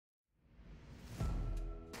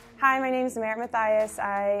Hi, my name is Merritt Mathias.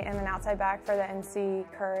 I am an outside back for the NC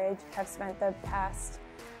Courage. I've spent the past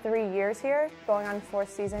 3 years here, going on 4th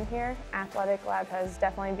season here. Athletic Lab has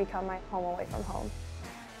definitely become my home away from home.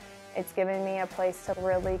 It's given me a place to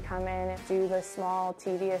really come in and do the small,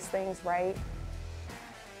 tedious things right.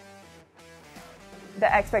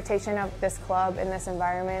 The expectation of this club in this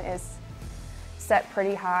environment is set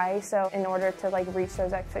pretty high, so in order to reach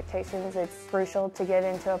those expectations, it's crucial to get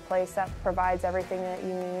into a place that provides everything that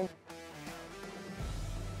you need.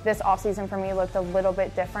 This off-season for me looked a little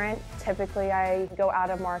bit different. Typically I go out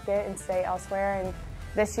of market and stay elsewhere, and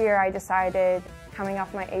this year I decided, coming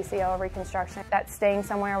off my ACL reconstruction, that staying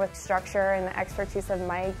somewhere with structure and the expertise of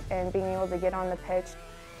Mike and being able to get on the pitch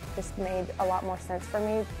just made a lot more sense for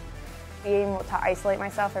me. Being able to isolate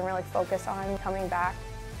myself and really focus on coming back.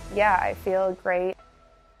 Yeah, I feel great.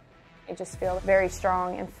 I just feel very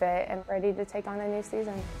strong and fit and ready to take on a new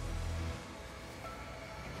season.